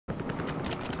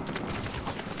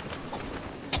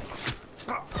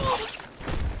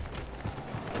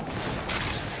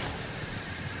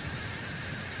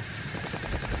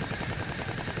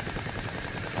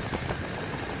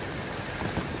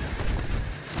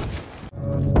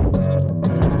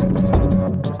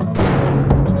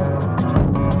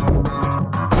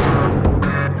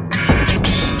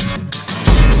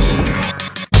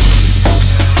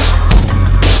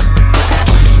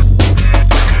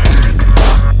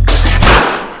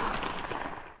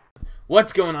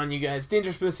What's going on, you guys?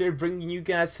 Dangerous Moose here, bringing you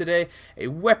guys today a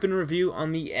weapon review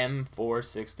on the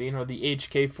M416 or the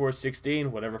HK416,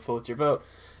 whatever floats your boat.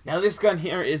 Now, this gun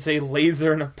here is a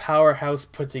laser and a powerhouse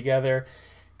put together,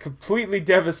 completely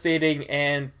devastating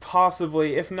and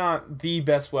possibly, if not the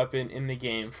best weapon in the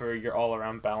game for your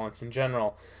all-around balance in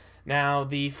general. Now,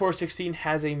 the 416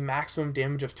 has a maximum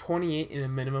damage of 28 and a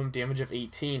minimum damage of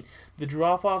 18. The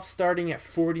drop-off starting at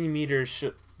 40 meters,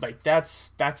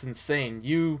 that's insane.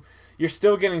 You're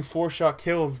still getting 4-shot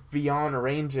kills beyond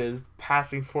ranges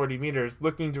passing 40 meters.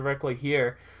 Looking directly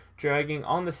here, dragging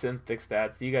on the synthetic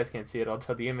stats, you guys can't see it, I'll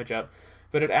tell the image up,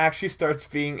 but it actually starts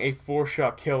being a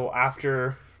 4-shot kill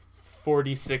after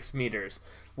 46 meters,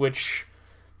 which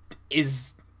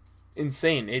is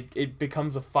insane. It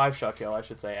becomes a 5-shot kill, I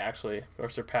should say, actually, or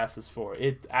surpasses 4.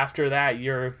 After that,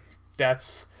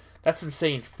 that's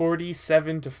insane.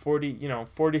 47 to 40,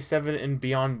 47 and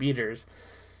beyond meters.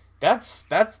 That's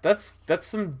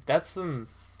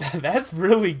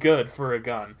really good for a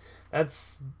gun.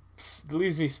 It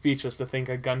leaves me speechless to think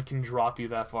a gun can drop you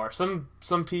that far. Some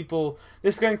people,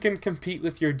 this gun can compete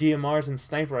with your DMRs and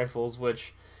sniper rifles,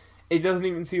 which it doesn't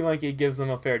even seem like it gives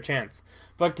them a fair chance.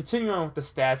 But continuing on with the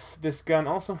stats, this gun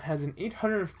also has an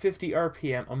 850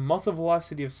 RPM, a muzzle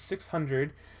velocity of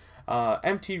 600,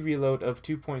 empty reload of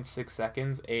 2.6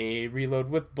 seconds, a reload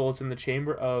with bullets in the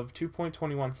chamber of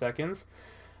 2.21 seconds,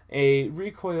 a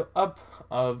recoil up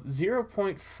of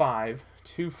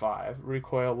 0.525,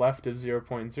 recoil left of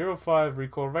 0.05,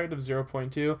 recoil right of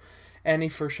 0.2, and a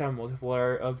first shot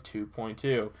multiplier of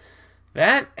 2.2.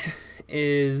 That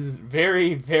is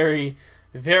very, very,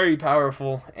 very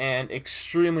powerful and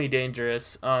extremely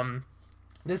dangerous.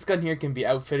 This gun here can be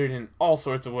outfitted in all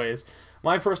sorts of ways.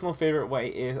 My personal favorite way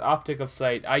is optic of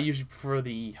sight. I usually prefer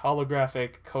the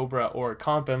holographic Cobra or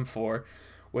Comp M4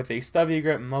 with a stubby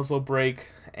grip, muzzle brake,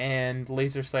 and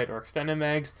laser sight or extended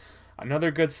mags.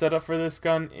 Another good setup for this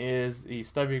gun is the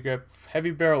stubby grip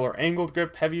heavy barrel or angled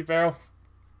grip heavy barrel.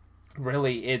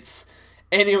 Really, it's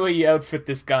any way you outfit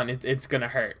this gun, it's gonna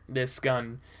hurt. This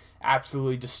gun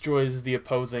absolutely destroys the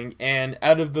opposing, and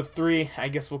out of the three, I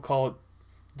guess we'll call it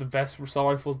the best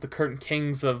assault rifles, the current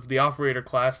kings of the operator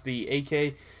class, the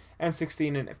AK,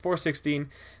 M16, and 416.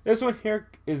 This one here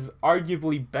is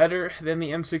arguably better than the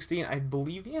M16. I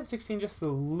believe the M16 just has a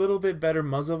little bit better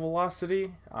muzzle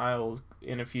velocity.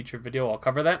 In a future video, I'll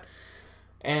cover that.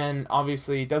 And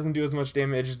obviously, it doesn't do as much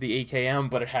damage as the AKM,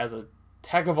 but it has a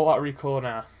heck of a lot of recoil and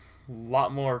a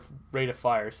lot more rate of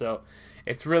fire. So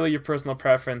it's really your personal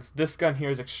preference. This gun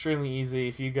here is extremely easy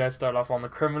if you guys start off on the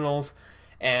criminals,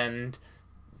 and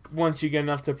once you get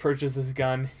enough to purchase this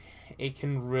gun, it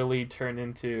can really turn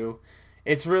into...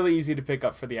 It's really easy to pick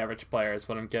up for the average player is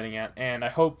what I'm getting at, and I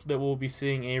hope that we'll be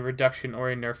seeing a reduction or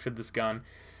a nerf to this gun.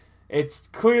 It's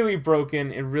clearly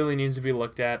broken. It really needs to be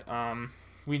looked at.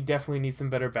 We definitely need some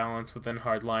better balance within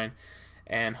Hardline,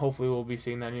 and hopefully we'll be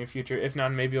seeing that in the future. If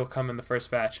not, maybe it'll come in the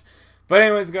first batch. But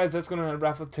anyways, guys, that's going to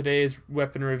wrap up today's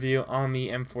weapon review on the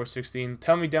M416.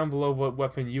 Tell me down below what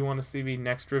weapon you want to see me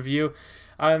next review.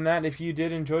 Other than that, if you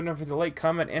did enjoy, don't forget to like,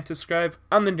 comment, and subscribe.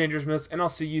 I'm the Dangerous Moose, and I'll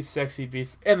see you sexy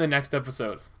beasts in the next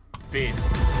episode. Peace.